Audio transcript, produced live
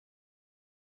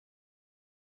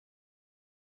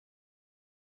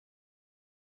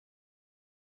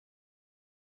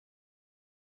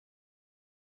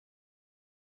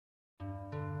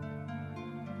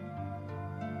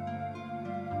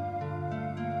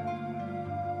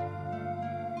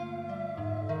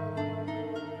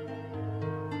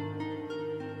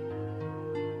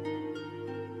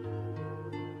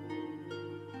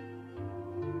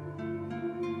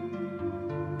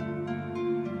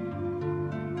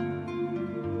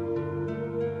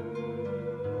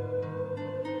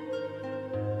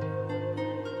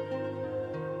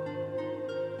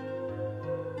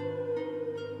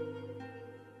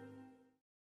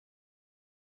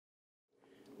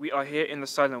we are here in the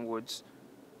Silent Woods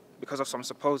because of some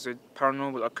supposed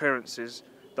paranormal occurrences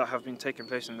that have been taking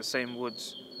place in the same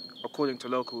woods, according to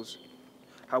locals.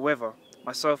 However,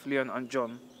 myself, Leon and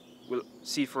John will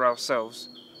see for ourselves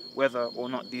whether or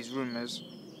not these rumours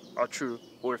are true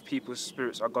or if people's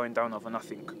spirits are going down over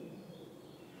nothing.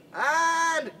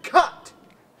 And cut!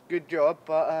 Good job,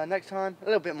 but next time, a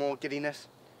little bit more giddiness.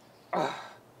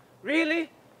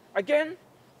 Really? Again?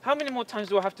 How many more times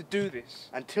do I have to do this?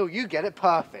 Until you get it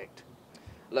perfect.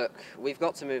 Look, we've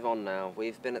got to move on now.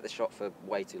 We've been at the shop for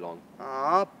way too long.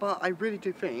 But I really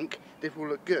do think this will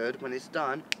look good when it's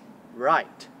done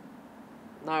right.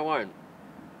 No, I won't.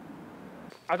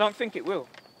 I don't think it will.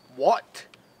 What?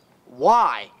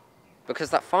 Why?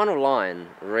 Because that final line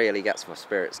really gets my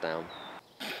spirits down.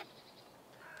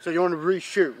 So you want to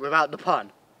reshoot without the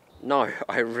pun? No,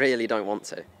 I really don't want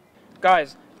to.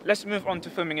 Guys, let's move on to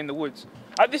filming in the woods.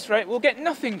 At this rate, we'll get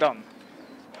nothing done.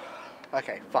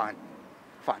 Okay, fine.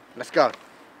 Fine, let's go.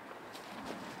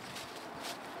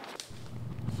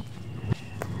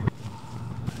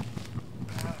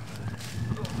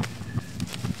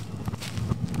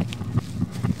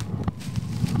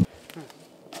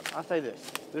 I'll say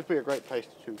this would be a great place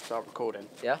to start recording.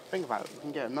 Yeah? Think about it, we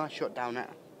can get a nice shot down there.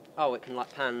 Oh, it can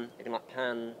pan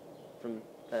from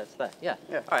there to there. Yeah.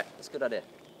 Alright, that's a good idea.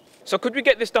 So could we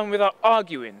get this done without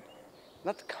arguing?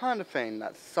 That's the kind of thing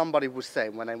that somebody would say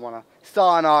when they want to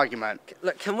start an argument.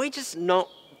 Look, can we just not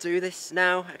do this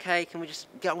now, okay? Can we just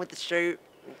get on with the shoot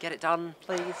and get it done,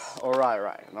 please? All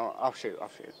right. No, I'll shoot.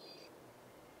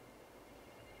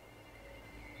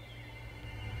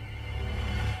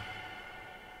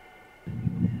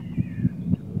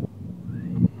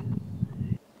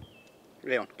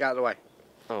 Leon, get out of the way.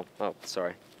 Oh,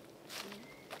 sorry.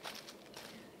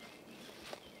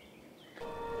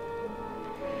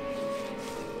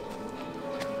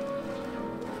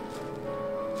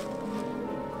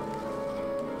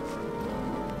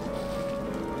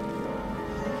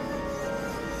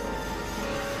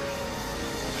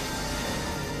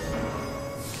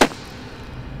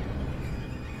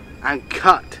 And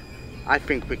cut. I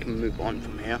think we can move on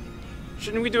from here.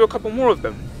 Shouldn't we do a couple more of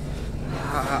them?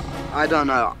 I don't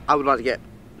know. I would like to get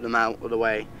them out of the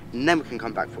way, and then we can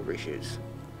come back for reshoots.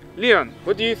 Leon,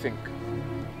 what do you think?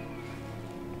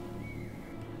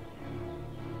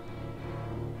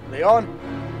 Leon?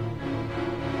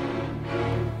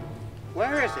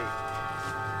 Where is he?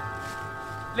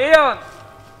 Leon!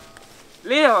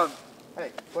 Leon!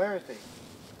 Hey, where is he?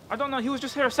 I don't know, he was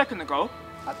just here a second ago.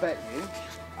 I bet you this.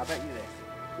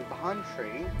 He's behind a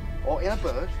tree or in a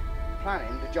bush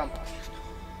planning to jump us.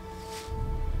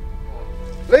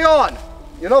 Leon!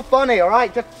 You're not funny,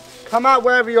 alright? Just come out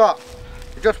wherever you are.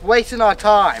 You're just wasting our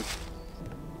time.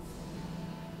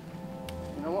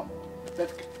 You know what?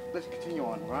 Let's continue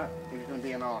on, right? He's gonna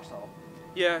be an arsehole.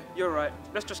 Yeah, you're right.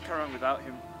 Let's just carry on without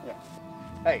him. Yeah.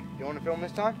 Hey, you wanna film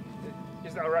this time?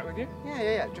 Is that alright with you?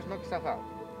 Yeah. Just knock yourself out.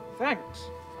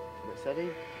 Thanks. A bit steady. There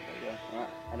you go.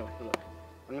 Alright. Anyway, look.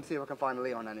 I'm gonna see if I can find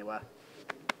Leon anywhere.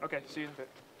 Okay, see you in a bit.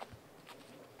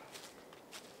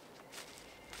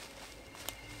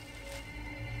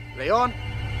 Leon?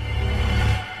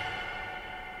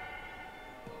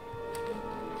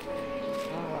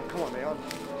 Oh, come on, Leon.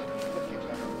 Let's keep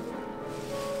going.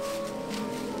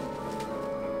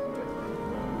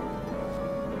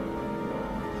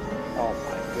 Oh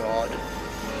my God.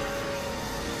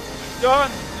 John,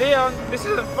 Leon, this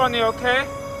isn't funny, okay?